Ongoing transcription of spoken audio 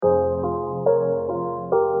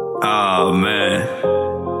Oh man,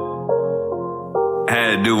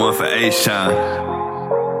 had to do one for H-Shine.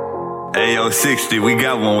 AO60, we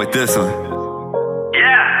got one with this one.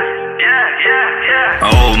 Yeah.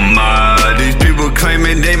 Oh my, these people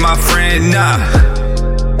claiming they my friend, nah.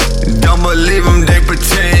 Don't believe them, they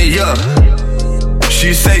pretend, yeah.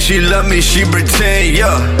 She say she love me, she pretend,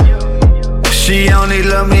 yeah. She only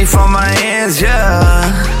love me for my hands, yeah.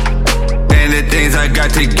 And the things I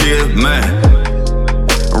got to give, man.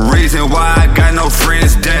 Reason why I got no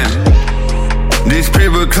friends, damn. These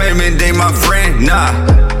people claiming they my friend, nah.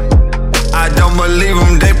 I don't believe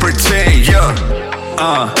them, they pretend, yeah.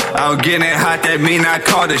 I'm getting hot, that mean I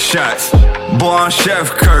call the shots. Boy, I'm Chef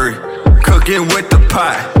Curry, cooking with the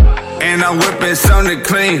pot. And I'm whipping something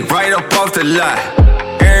clean, right up off the lot.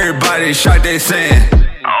 Everybody shocked, they saying,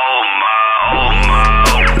 Oh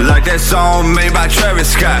my. like that song made by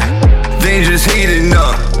Travis Scott. Things just heating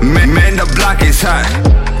up, man, the block is hot.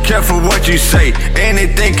 Careful what you say,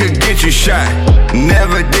 anything could get you shot.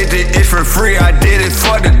 Never did it for free, I did it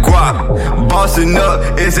for the guap. Bossing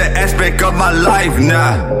up is an aspect of my life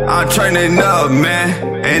now. I'm turning up,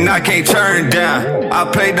 man, and I can't turn down. I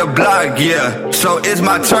played the block, yeah, so it's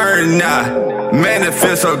my turn now. Man, it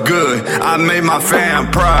feels so good, I made my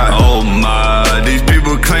fam proud. Oh my, these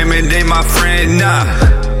people claiming they my friend now.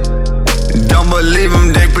 Don't believe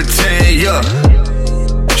them, they pretend, yeah.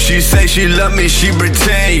 She say she love me, she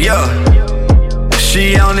pretend, yeah.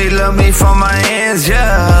 She only love me for my hands,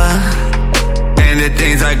 yeah. And the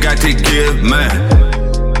things I got to give, man.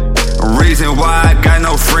 Reason why I got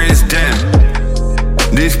no friends, damn.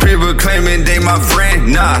 These people claiming they my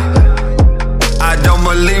friend, nah. I don't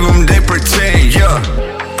believe them, they pretend, yeah.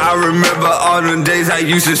 I remember all them days I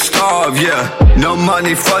used to starve, yeah. No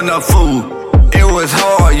money for no food, it was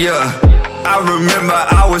hard, yeah. I remember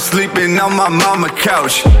I was sleeping on my mama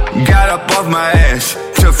couch. Got up off my ass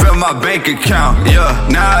to fill my bank account, yeah.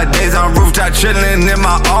 Nowadays I'm rooftop chillin' in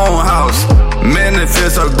my own house. Man, it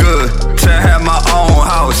feels so good to have my own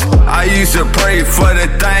house. I used to pray for the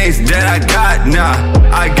things that I got now.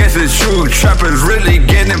 I guess it's true, trappers really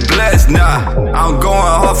getting blessed now. I'm going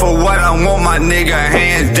hard for what I want, my nigga,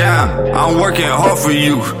 hands down. I'm working hard for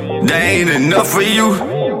you, that ain't enough for you.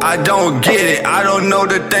 I don't get it, I don't know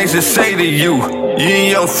the things to say to you. You in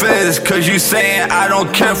your feelings cause you saying I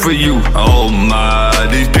don't care for you. Oh my,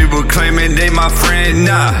 these people claiming they my friend,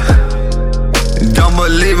 nah. Don't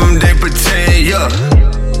believe them, they pretend, yeah.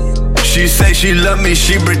 She say she love me,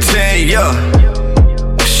 she pretend, yeah.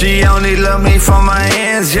 She only love me for my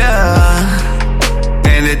hands, yeah.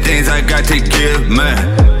 And the things I got to give,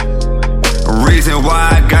 man. Reason why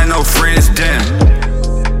I got no friends, damn.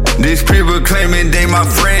 These people claiming they my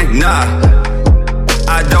friend, nah.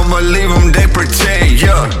 I don't believe them, they pretend,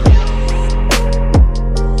 yeah.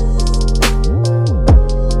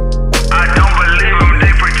 I don't believe them,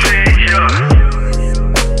 they pretend, yeah.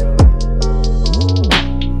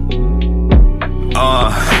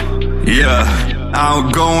 Yeah,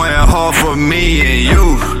 I'm going hard for me and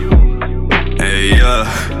you. Hey, yeah.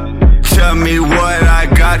 Tell me what I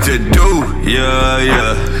got to do,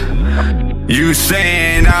 yeah. You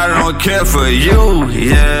saying I don't care for you,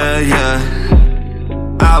 yeah.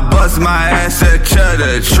 I bust my ass to tell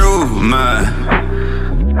the truth, man.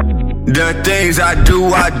 The things I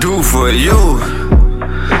do for you,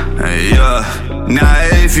 yeah. Now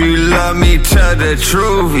if you love me, tell the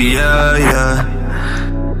truth, yeah.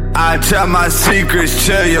 I tell my secrets,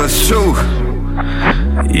 tell your truth,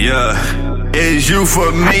 yeah. It's you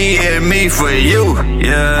for me and me for you,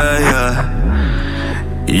 yeah.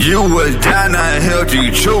 You was down, I held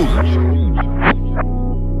you true.